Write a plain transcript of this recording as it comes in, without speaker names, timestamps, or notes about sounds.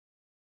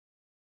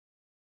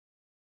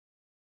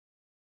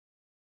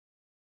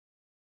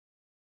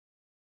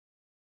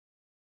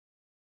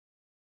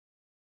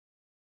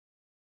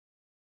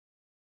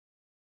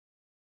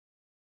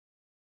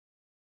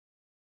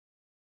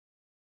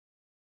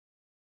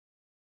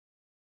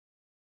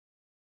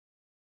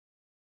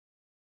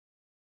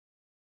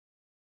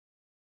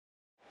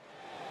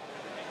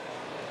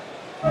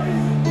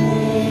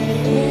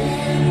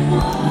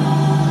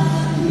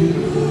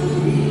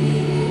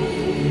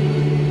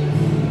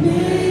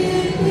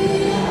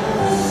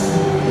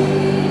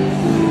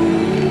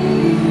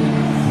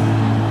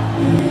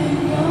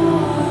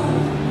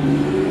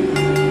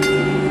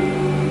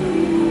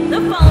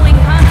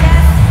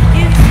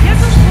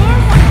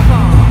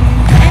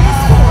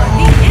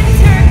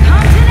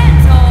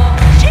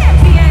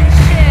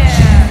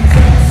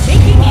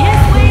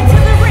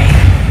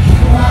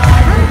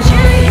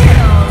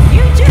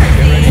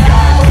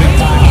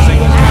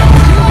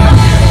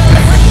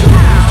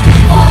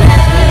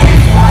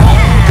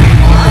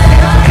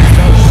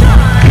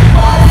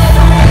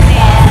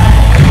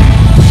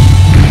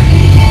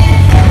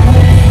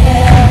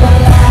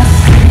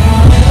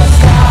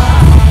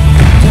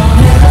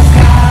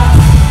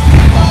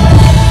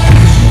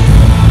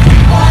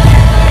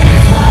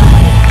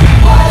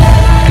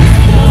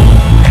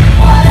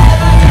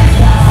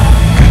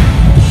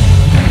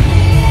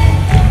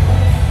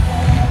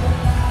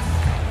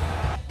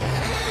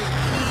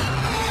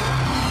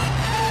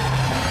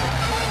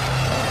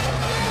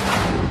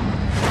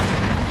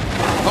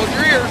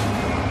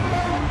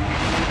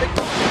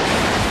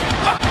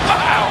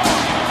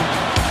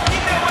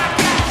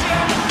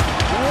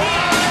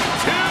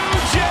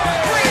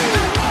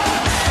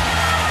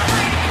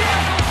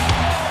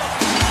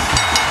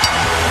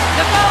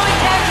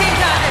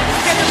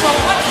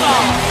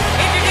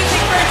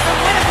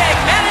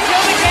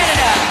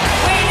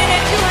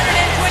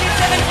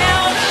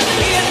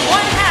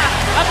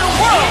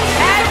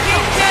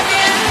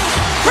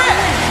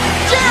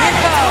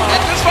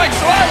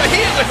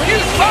He's a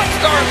huge rock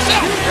star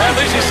himself. Yeah, at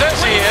least he says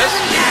he is.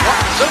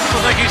 Some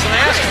people think he's an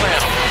ass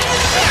clown.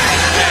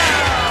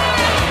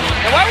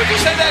 And why would you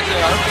say that,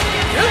 JR?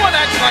 You're the one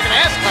acting like an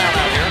ass clown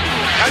out here.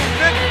 How do you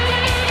figure?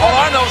 All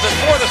I know is that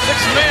 4 of the 6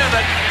 men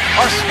that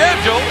are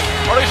scheduled,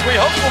 or at least we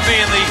hope will be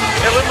in the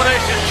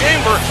Elimination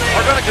Chamber,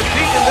 are going to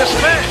compete in this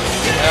match.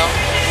 Well,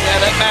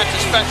 yeah, that match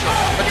is special.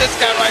 But this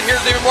guy right here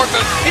is even more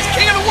special. He's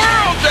king of the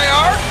world,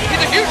 JR.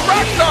 He's a huge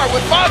rock star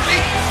with Fozzy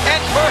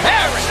and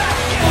Harris,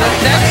 the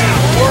next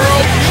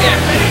world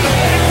champion.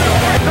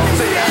 Don't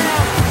say that.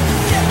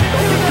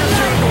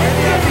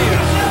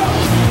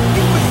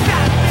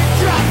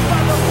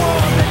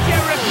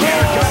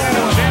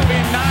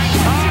 Champion 9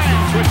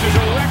 times, which is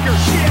a record.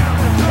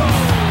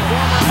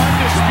 Former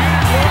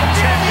undisputed world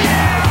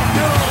champion.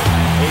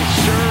 A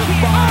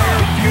surefire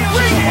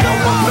future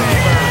Hall of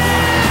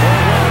Famer. For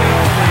one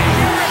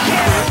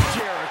and only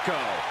Jericho.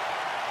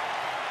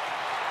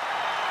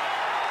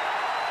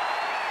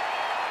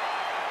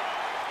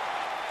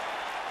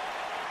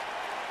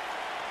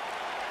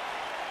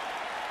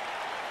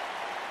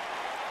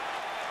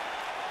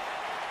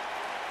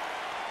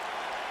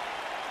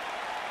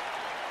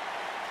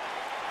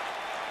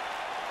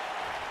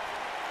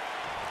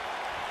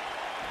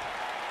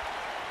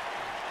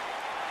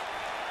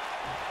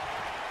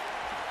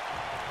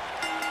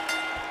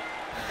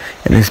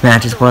 And this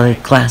match is for the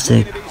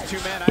classic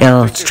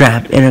Yellow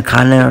Strap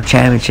Intercontinental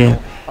Championship.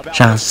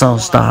 Sean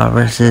Soulstar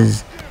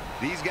versus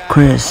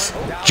Chris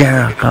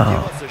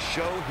Jericho.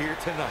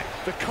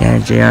 Yeah,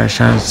 JR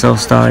Sean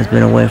Soulstar has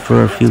been away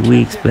for a few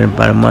weeks, been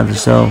about a month or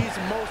so.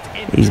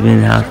 He's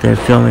been out there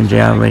filming,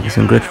 JR making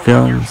some good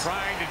films.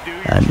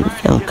 New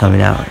film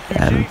coming out.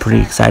 I'm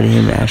pretty excited.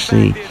 Him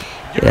actually.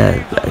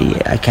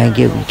 I can't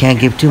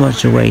give too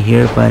much away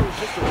here, but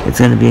it's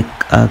gonna be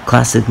a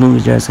classic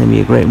movie. It's gonna be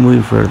a great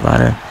movie for a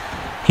lot of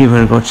people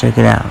to go check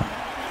it out.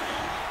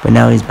 But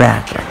now he's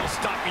back.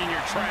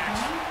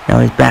 Now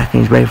he's back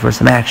and he's ready for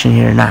some action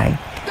here tonight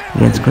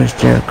against Chris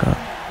Jericho.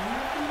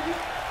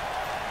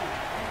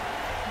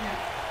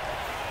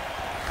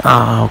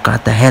 Oh,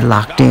 got the head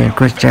locked in.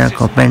 Chris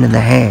Jericho bending the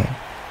head.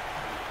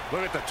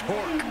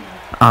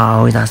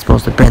 Oh, he's not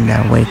supposed to bend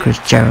that way, Chris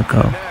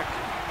Jericho.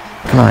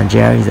 Come on,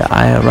 Jerry, he's the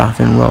eye of rock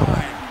and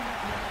roller.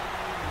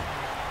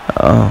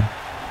 Oh,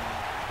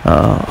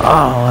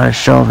 what a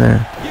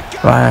shoulder.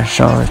 Right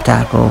shoulder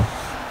tackle.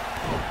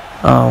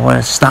 Oh, what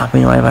a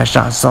stomping away by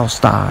Sean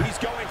Soulstar.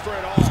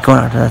 He's going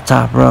out to the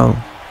top rope.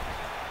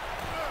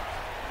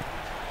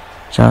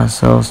 Sean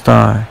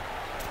Soulstar.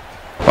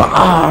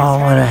 Oh,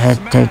 what a head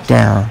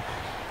takedown.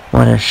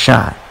 What a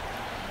shot.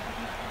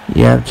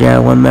 Yep,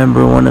 Jared, one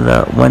member,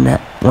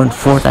 one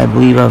fourth, I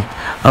believe, of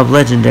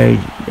Legendary,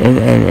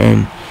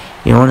 and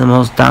you know, one of the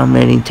most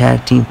dominating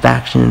tag team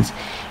factions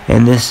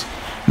in this.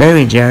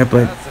 Maybe Jared,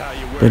 but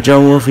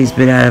Joe Wolfie's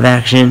been out of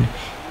action.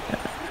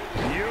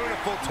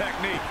 Beautiful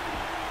technique.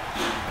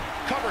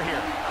 Cover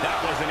here.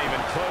 That wasn't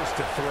even close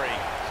to 3.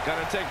 It's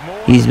gonna take more.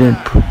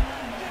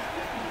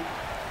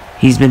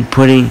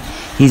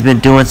 He's been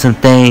doing some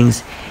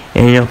things,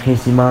 and you know,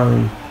 Casey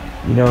Marley,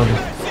 you know,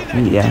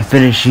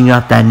 finishing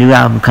up that new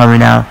album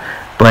coming out.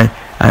 But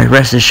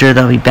rest assured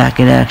they'll be back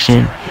in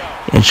action.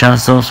 And Sean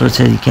Soulstar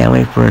says he can't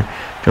wait for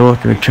Joe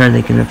Wolf to return.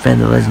 They can defend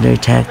the Legendary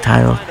Tag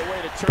title.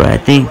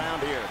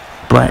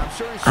 But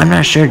I'm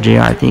not sure,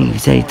 JR. I think he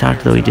said he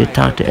did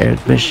talk to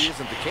Eric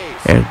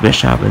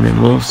Bischoff, and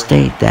then will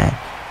state that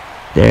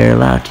they're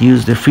allowed to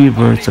use the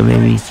Freebird, so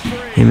maybe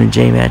him and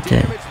Jay had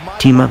to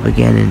team up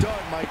again and,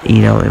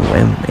 you know,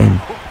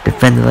 and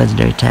defend the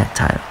Legendary Tag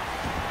title.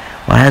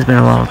 Well, it has been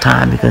a long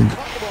time because,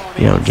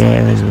 you know, Jay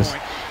Evans was,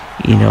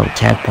 you know,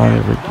 tag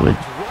partner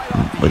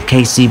with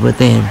KC, but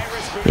then,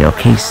 you know,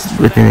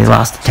 they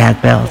lost the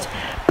tag belts.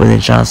 But then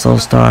Sean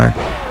Soulstar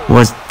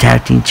was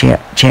tag team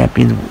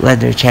champion,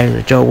 legendary champion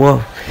with Joe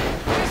Wolf.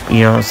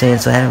 You know what I'm saying?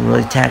 So I haven't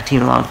really tag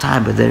team in a long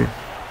time, but it'd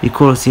be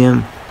cool to see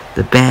him,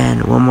 the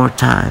band, one more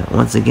time.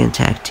 Once again,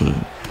 tag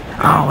team.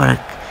 Oh, what a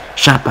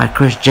shot by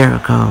Chris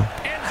Jericho.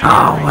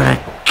 Oh, what a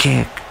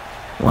kick.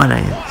 What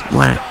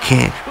a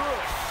kick.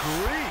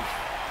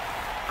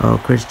 Oh,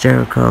 Chris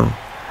Jericho.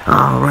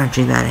 Oh,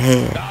 wrenching that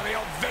head.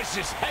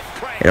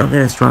 They don't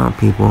get as strong,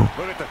 people.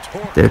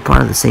 They're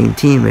part of the same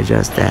team, it's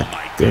just that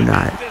they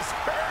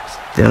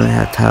don't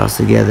have titles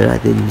together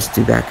like they used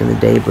to back in the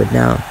day, but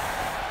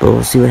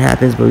we'll see what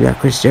happens. But we got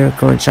Chris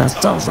Jericho and Sean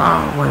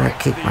Soulstar. Oh, what a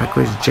kick by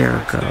Chris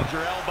Jericho.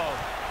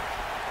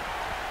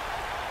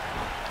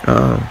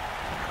 Oh,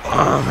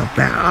 the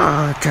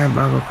back, the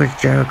turnbuckle, Chris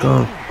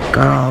Jericho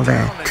got all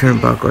that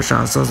turnbuckle,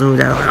 Sean Soulstar,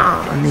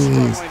 the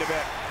knees.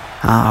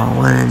 Oh,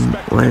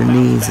 what a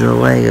knees to the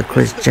leg of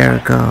Chris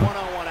Jericho.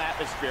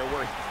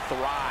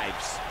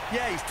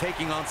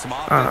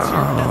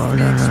 Oh,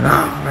 no,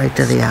 right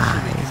to the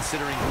eyes.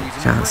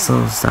 Sean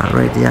Soulstar,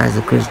 right to the eyes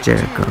of Chris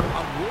Jericho.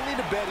 I'm willing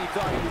to bet he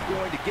thought he was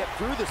going to get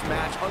through this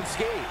match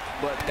unscathed,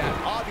 but that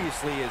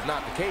obviously is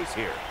not the case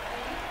here.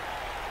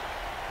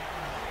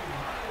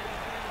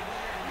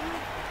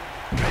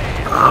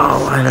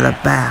 Oh, into the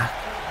back.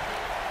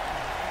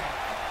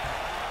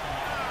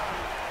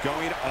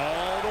 Going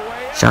all the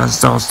way Sean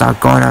Soulstar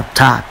going up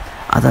top.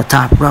 On the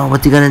top row.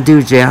 What's he gonna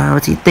do, JR?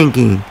 What's he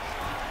thinking?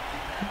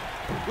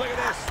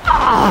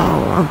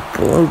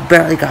 Oh,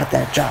 barely got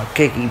that drop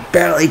kick. He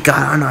barely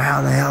got it. I don't know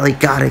how the hell he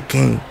got it,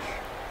 King.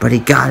 But he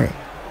got it.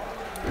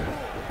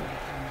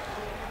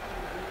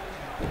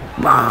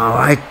 Wow,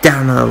 right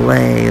down to the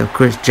leg of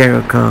Chris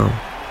Jericho.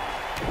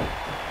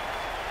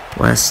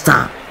 What a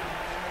stop.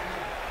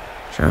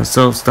 Sean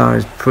Soulstar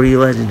is pretty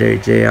legendary,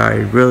 JR.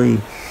 He's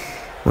really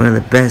one of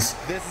the best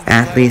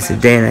athletes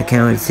today, and I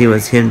can't wait to see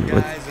what's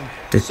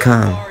to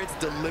come.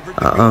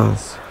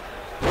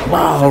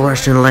 Wow,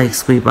 Russian leg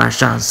sweep by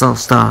Sean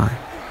Soulstar.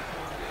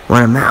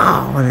 What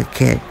a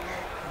kick.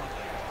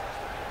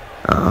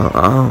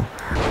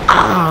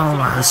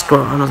 My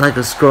scroll, almost like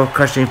a scroll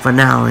crushing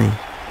finale.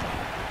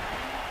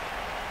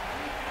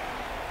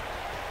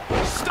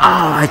 Oh,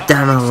 right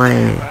down the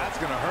leg. That's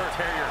gonna hurt.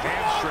 Tear your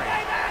hamstring.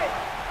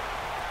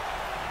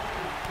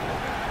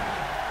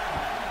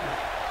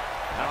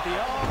 At the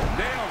arm,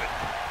 nailed it.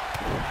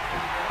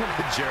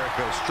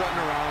 Jericho strutting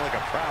around like a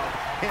proud.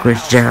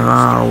 Chris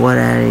Jericho, what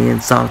an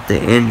insult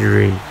to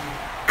injury.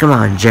 Come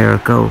on,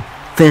 Jericho,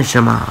 finish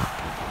him off.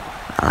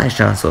 I like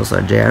Sean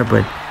Soulstar, JR,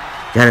 but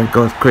gotta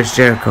go with Chris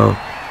Jericho.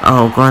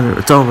 Oh, go on,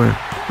 it's over.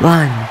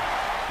 1,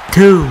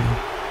 2,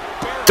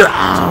 3.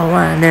 Oh,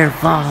 what a near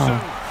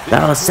fall.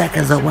 That was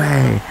seconds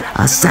away.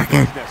 A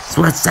second,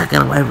 split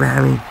second away from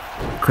having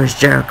Chris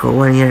Jericho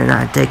winning it and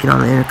not taking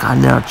on the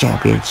Intercontinental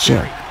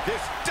Championship.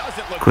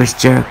 Chris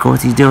Jericho,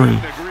 what's he doing?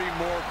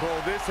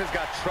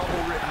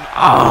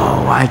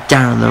 Oh, right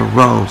down the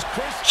ropes.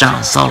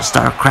 Sean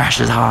Soulstar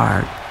crashes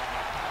hard.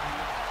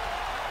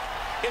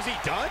 Is he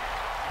done?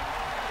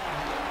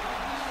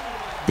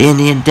 The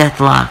Indian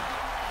Deathlock.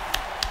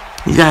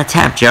 He's got a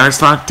tap jar.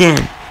 It's locked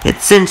in.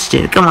 It's cinched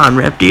in. Come on,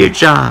 ref, do your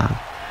job.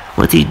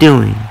 What's he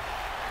doing?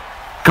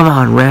 Come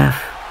on,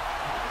 ref.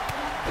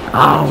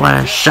 Oh, what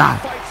a shot.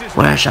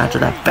 What a shot to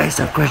the face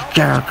of Chris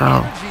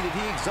Jericho.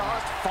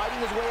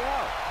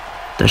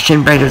 The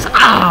shin breakers. Oh,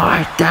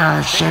 right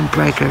down the shin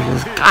breakers.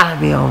 It's gotta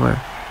be over.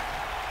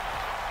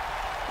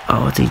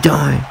 Oh, what's he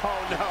doing? Oh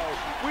no,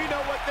 we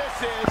know what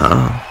this is.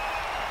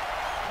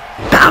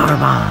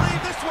 Powerbomb.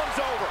 This one's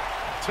over.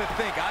 To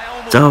think, I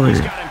almost It's over.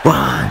 got him.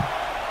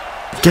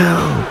 1, 2.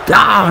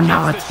 Oh,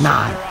 no, it's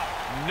not.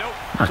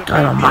 My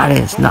God almighty,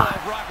 it's not.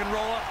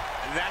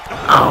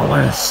 Oh,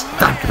 what a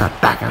stomp to the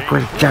back of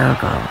Chris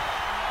Jericho.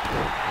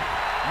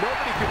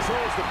 Nobody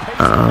controls the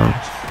pace of the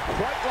match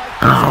quite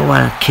like Oh,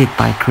 what a kick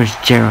by Chris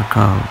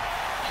Jericho.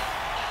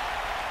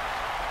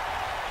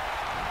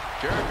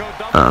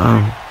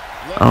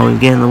 Oh, he's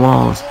getting the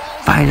walls.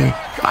 Fight it,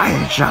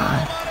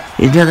 Sean.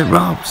 He's near the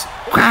ropes.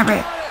 Grab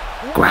it,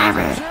 grab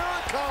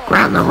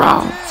the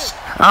ropes.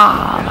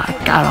 Oh my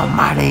God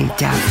almighty, he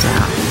taps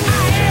out.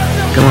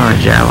 Come on,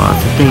 Jaguar.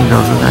 The thing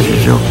goes like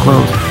it's real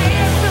close.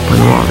 When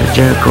the wall of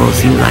Jericho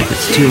seems like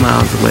it's 2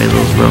 miles away,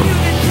 those ropes.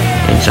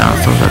 And Sean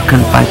Soulstar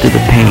couldn't fight through the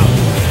pain.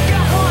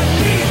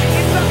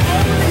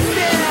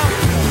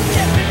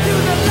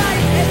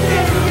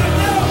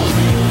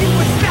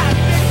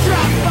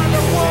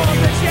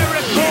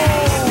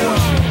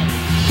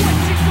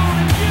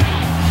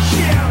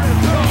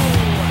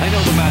 I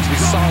know the match was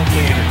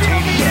solidly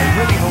entertaining, but I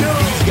really hope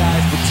these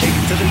guys would take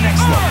it to the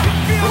next level.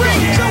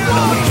 Regardless,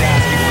 nobody's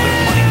asking for their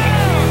money back.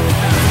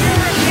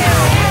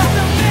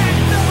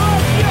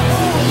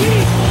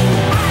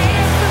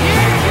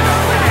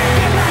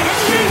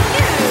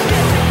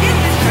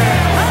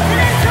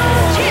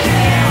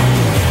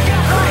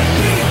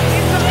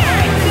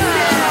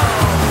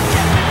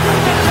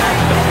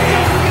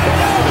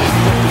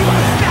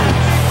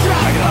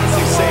 I can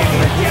honestly say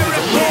that it is a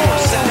little more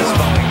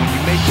satisfying when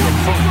you make your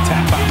opponent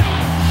tap out.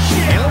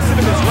 And listen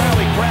to this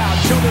rally crowd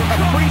show their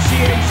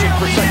appreciation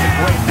for such a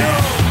great man.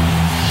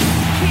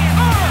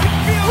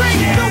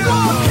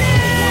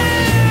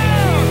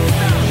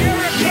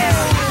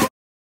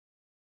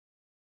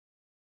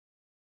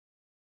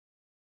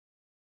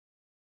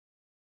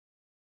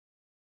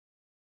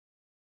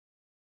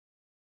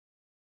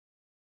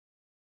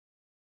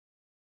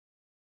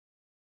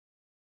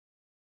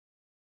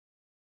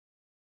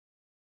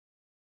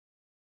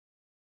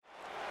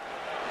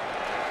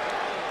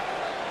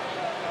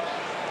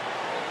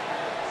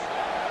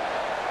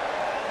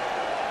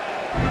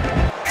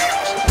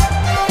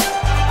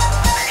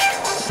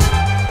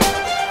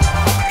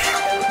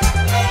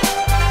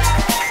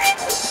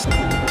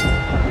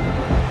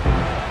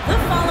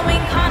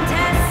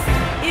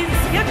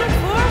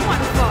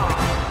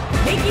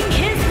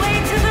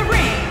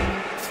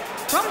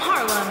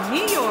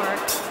 New York,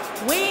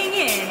 weighing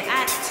in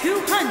at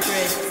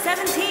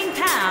 217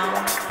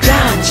 pounds,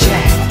 John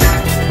Jack.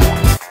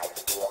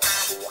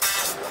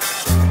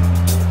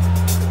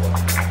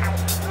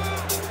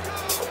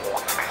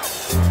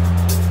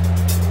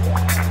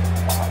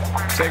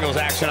 Singles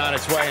action on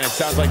its way, and it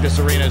sounds like this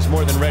arena is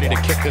more than ready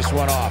to kick this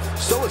one off.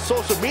 So is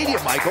social media,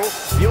 Michael.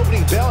 The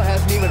opening bell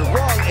hasn't even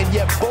rung, and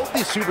yet both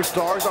these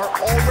superstars are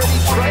already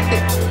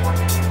trending.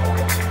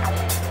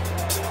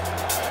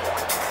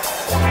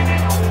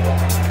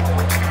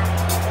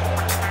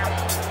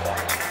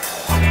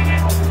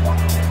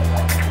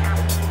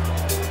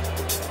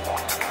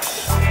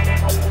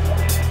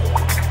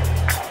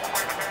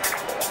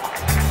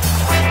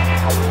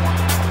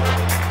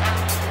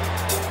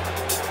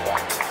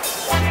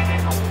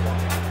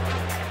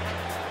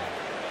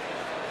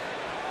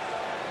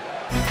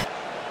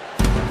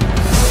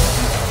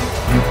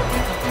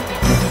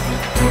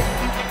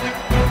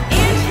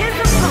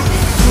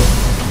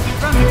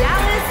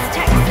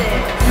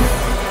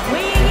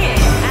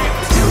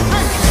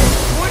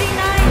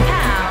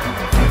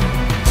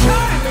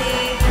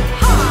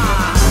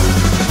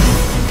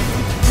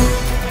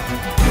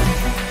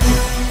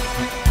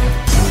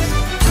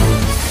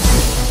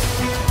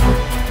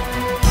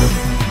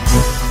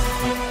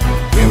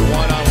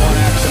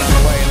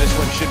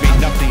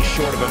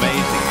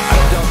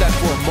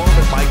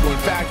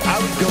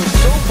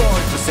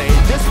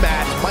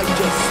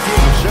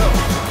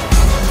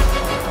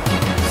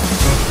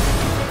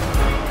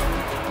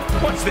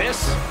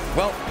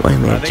 Well, Wait a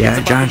minute,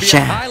 JR. John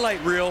Shaft.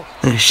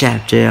 Look at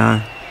Shaft,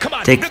 JR.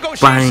 Take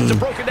biting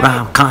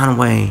Rob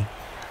Conway.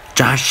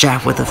 John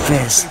Shaft with a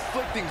fist.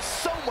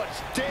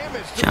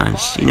 John,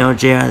 you know,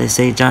 JR, they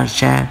say John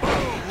Shaft,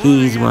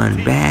 he's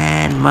one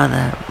bad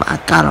mother. My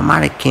God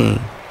Almighty King.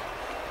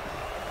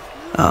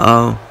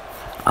 Uh-oh.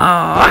 Oh,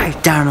 right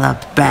down to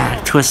the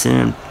back, twisting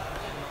him.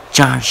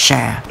 John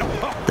Shaft,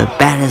 the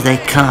baddest they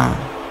come.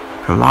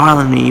 From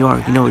Harlem, New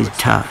York, you know he's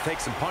tough.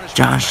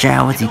 John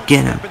Shaft, what's he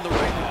get him?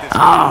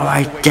 Oh,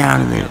 right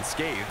down to the...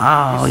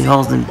 Oh, he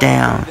holds him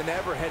down.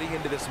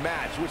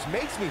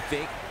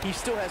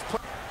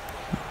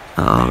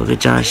 Oh, look at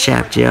John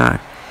Shaft, JR.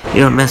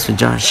 You don't mess with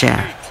John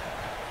Shaft.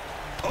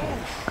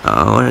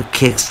 Oh, what a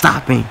kick.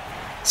 Stomping.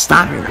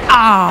 Stomping.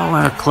 Oh,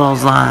 what a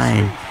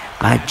clothesline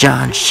by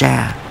John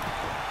Shaft.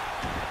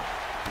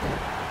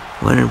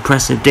 What an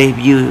impressive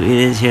debut it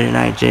is here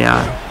tonight,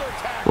 JR.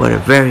 What a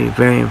very,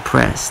 very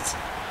impressed.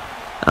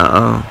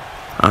 Uh-oh.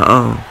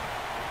 Uh-oh.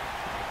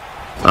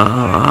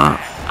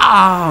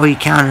 Oh, he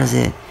counters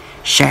it.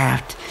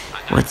 Shaft.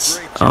 It's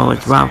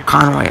Rob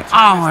Conway.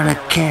 Oh, what a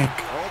kick.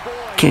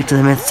 Kick to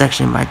the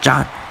midsection by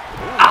John.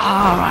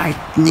 Oh, right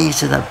knee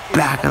to the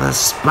back of the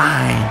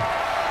spine.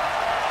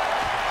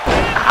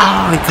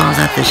 Oh, he calls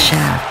out the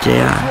Shaft,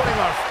 JR.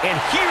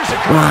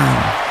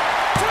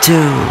 1, 2.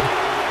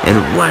 And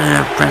what an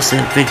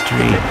impressive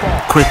victory.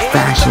 Quick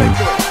fashion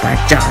by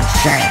John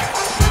Shaft.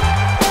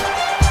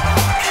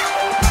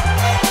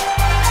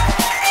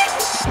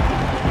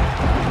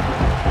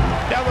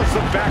 Now let's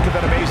look back at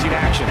that amazing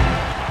action.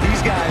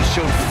 These guys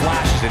showed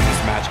flashes in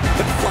this match,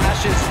 but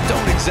flashes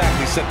don't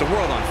exactly set the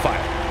world on fire,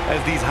 as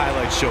these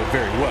highlights show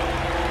very well.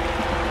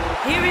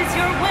 Here is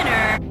your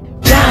winner,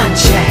 John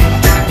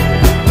Shaft.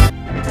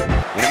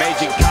 An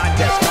amazing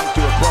contest comes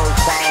to a close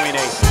following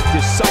a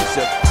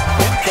decisive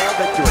pinfall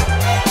victory.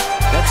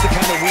 That's the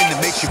kind of win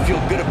that makes you feel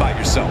good about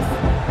yourself.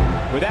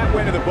 With that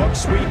win in the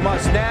books, we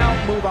must now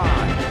move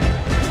on.